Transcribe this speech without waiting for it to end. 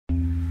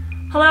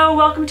Hello,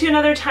 welcome to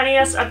another Tiny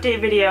House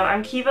update video.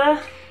 I'm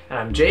Kiva. And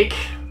I'm Jake.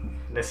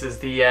 This is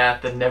the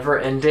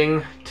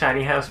never-ending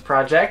tiny house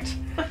project,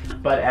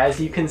 but as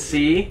you can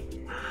see,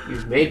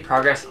 we've made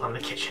progress on the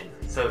kitchen.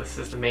 So this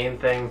is the main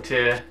thing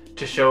to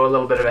show a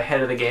little bit of ahead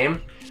of the game.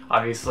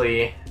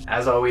 Obviously,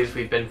 as always,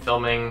 we've been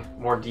filming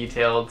more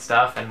detailed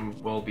stuff, and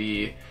we'll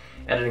be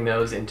editing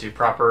those into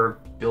proper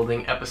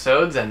building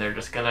episodes, and they're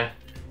just gonna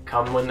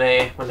come when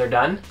they're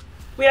done.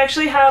 We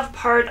actually have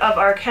part of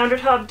our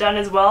countertop done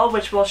as well,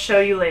 which we'll show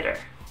you later.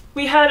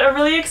 We had a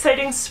really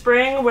exciting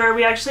spring where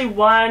we actually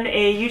won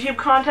a YouTube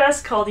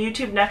contest called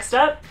YouTube Next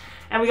Up,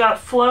 and we got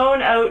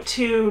flown out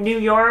to New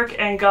York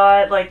and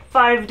got like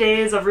 5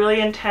 days of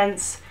really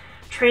intense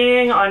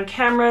training on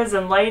cameras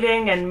and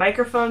lighting and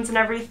microphones and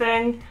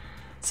everything.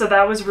 So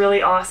that was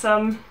really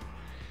awesome.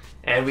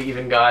 And we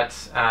even got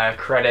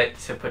credit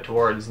to put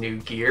towards new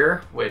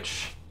gear,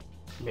 which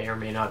may or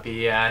may not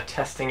be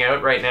testing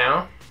out right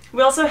now.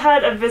 We also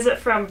had a visit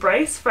from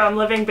Bryce from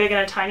Living Big in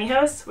a Tiny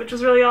House, which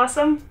was really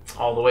awesome.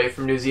 All the way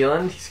from New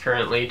Zealand. He's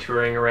currently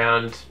touring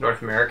around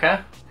North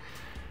America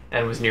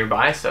and was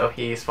nearby, so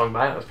he swung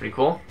by. That was pretty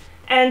cool.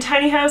 And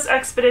Tiny House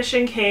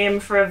Expedition came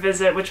for a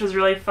visit, which was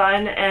really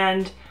fun,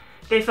 and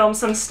they filmed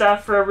some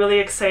stuff for a really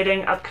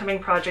exciting upcoming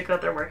project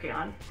that they're working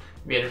on.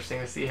 It'll be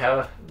interesting to see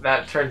how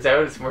that turns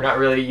out. We're not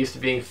really used to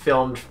being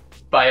filmed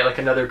by like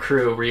another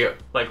crew. We're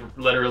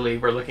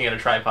looking at a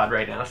tripod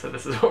right now, so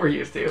this is what we're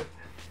used to.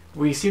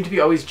 We seem to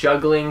be always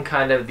juggling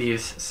kind of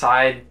these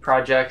side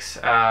projects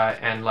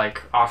and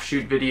like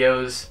offshoot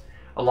videos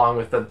along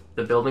with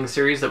the building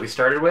series that we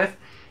started with.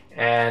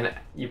 And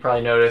you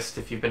probably noticed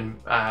if you've been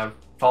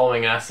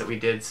following us that we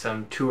did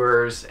some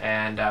tours,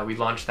 and we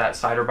launched that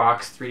cider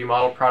box 3D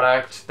model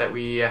product that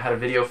we had a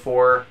video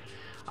for.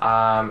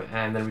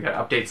 And then we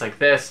got updates like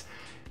this.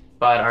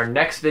 But our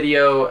next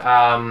video,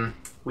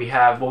 we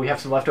have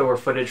some leftover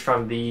footage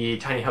from the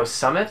Tiny House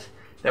Summit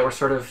that we're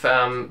sort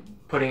of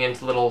putting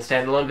into little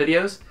standalone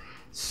videos.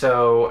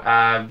 So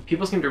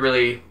people seem to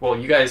really, well,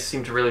 you guys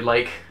seem to really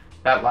like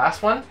that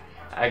last one.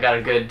 I got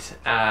a good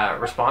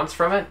response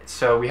from it.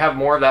 So we have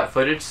more of that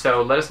footage.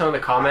 So let us know in the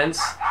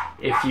comments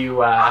if you'd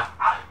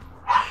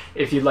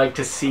like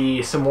to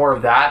see some more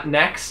of that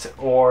next,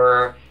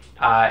 or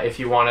if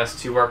you want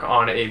us to work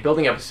on a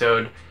building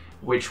episode,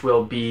 which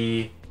will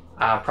be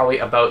probably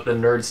about the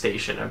nerd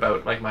station,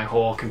 about like my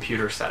whole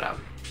computer setup.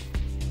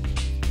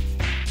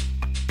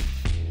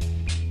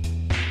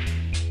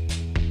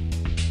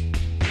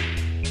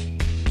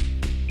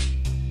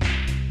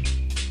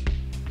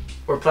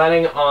 We're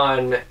planning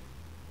on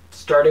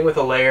starting with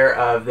a layer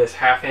of this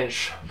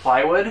 1/2-inch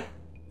plywood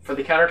for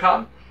the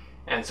countertop.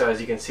 And so as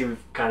you can see,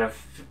 we've kind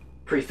of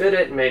pre-fit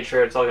it and made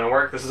sure it's all going to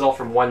work. This is all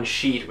from one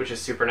sheet, which is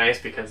super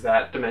nice because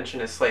that dimension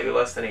is slightly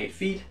less than 8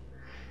 feet.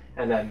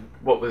 And then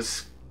what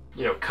was,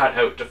 cut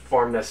out to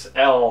form this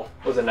L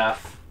was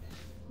enough,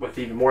 with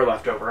even more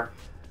left over,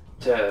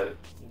 to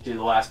do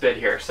the last bit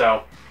here.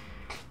 So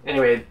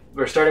anyway,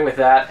 we're starting with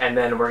that, and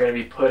then we're going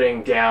to be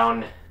putting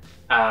down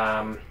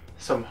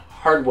some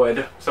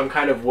hardwood, some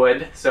kind of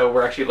wood. So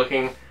we're actually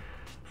looking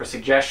for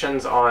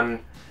suggestions on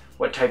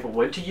what type of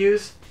wood to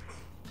use.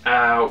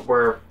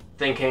 We're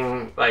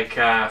thinking like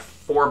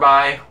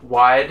 4x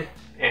wide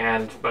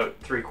and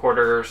about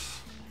 3/4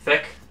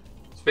 thick.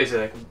 It's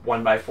basically like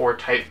 1x4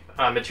 type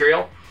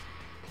material.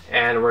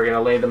 And we're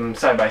gonna lay them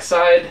side by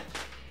side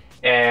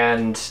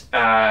and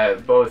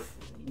both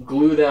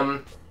glue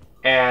them,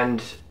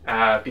 and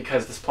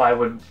because this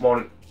plywood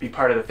won't be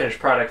part of the finished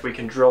product, we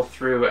can drill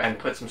through and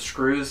put some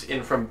screws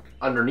in from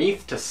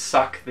underneath to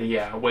suck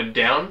the wood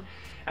down,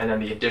 and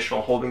then the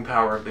additional holding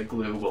power of the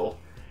glue will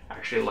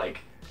actually like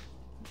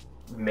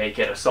make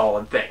it a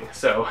solid thing.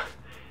 So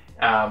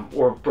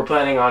we're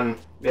planning on,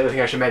 the other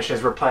thing I should mention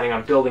is we're planning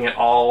on building it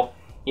all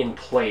in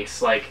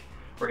place. Like,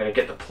 we're gonna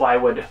get the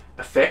plywood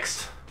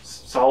affixed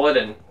solid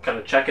and kind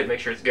of check it,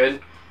 make sure it's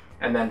good,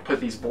 and then put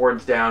these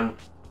boards down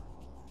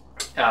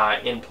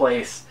in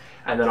place,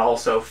 and then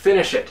also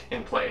finish it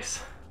in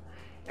place.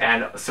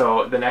 And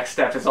so the next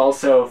step is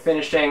also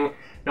finishing.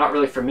 Not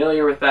really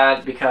familiar with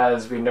that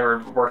because we've never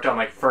worked on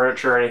like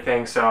furniture or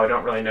anything, so I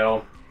don't really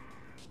know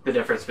the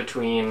difference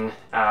between,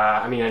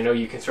 I mean, I know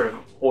you can sort of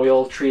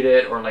oil treat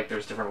it, or like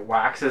there's different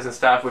waxes and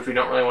stuff, which we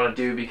don't really want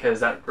to do because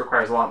that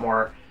requires a lot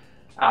more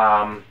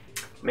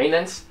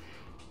maintenance.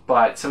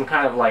 But some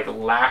kind of like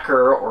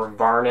lacquer or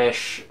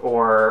varnish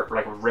or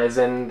like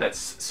resin that's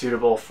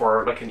suitable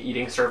for like an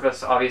eating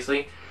surface,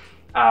 obviously.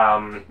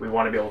 We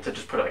want to be able to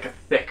just put like a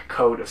thick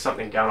coat of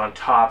something down on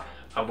top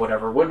of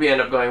whatever wood we end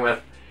up going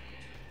with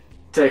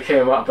to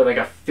come up with like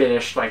a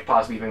finished, like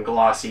possibly even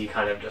glossy,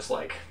 kind of just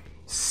like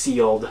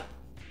sealed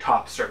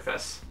top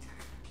surface.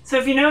 So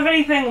if you know of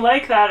anything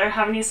like that or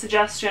have any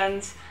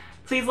suggestions,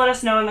 please let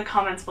us know in the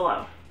comments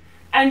below.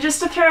 And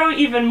just to throw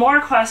even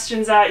more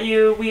questions at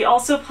you, we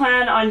also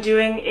plan on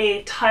doing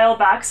a tile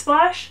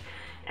backsplash.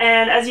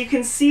 And as you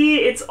can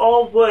see, it's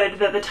all wood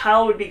that the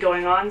tile would be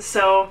going on.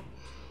 So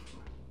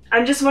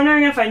I'm just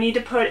wondering if I need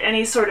to put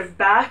any sort of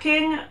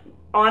backing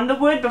on the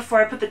wood before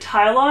I put the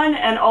tile on.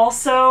 And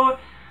also,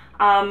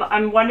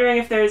 I'm wondering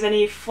if there's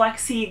any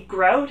flexi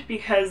grout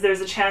because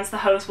there's a chance the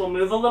house will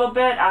move a little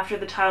bit after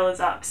the tile is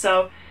up.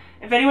 So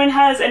if anyone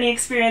has any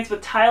experience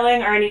with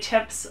tiling or any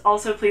tips,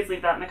 also please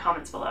leave that in the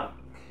comments below.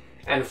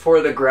 And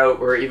for the grout,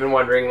 we're even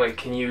wondering, like,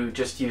 can you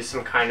just use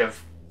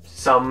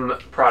some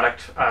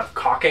product of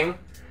caulking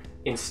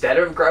instead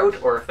of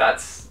grout, or if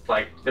that's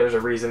like there's a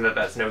reason that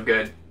that's no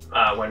good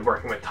when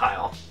working with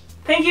tile.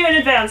 Thank you in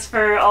advance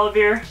for all of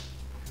your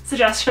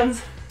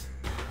suggestions.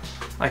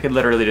 I could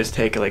literally just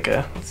take like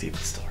let's see if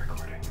it's still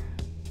recording.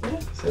 Yeah,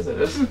 it says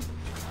it is.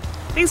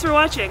 Thanks for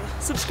watching.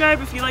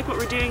 Subscribe if you like what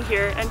we're doing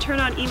here, and turn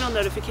on email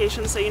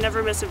notifications so you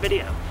never miss a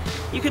video.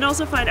 You can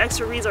also find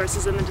extra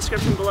resources in the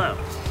description below.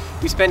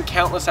 We spend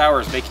countless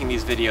hours making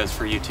these videos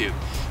for YouTube,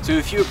 so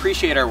if you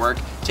appreciate our work,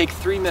 take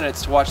 3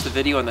 minutes to watch the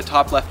video in the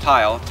top left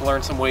tile to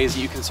learn some ways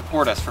that you can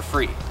support us for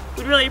free.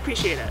 We'd really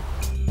appreciate it.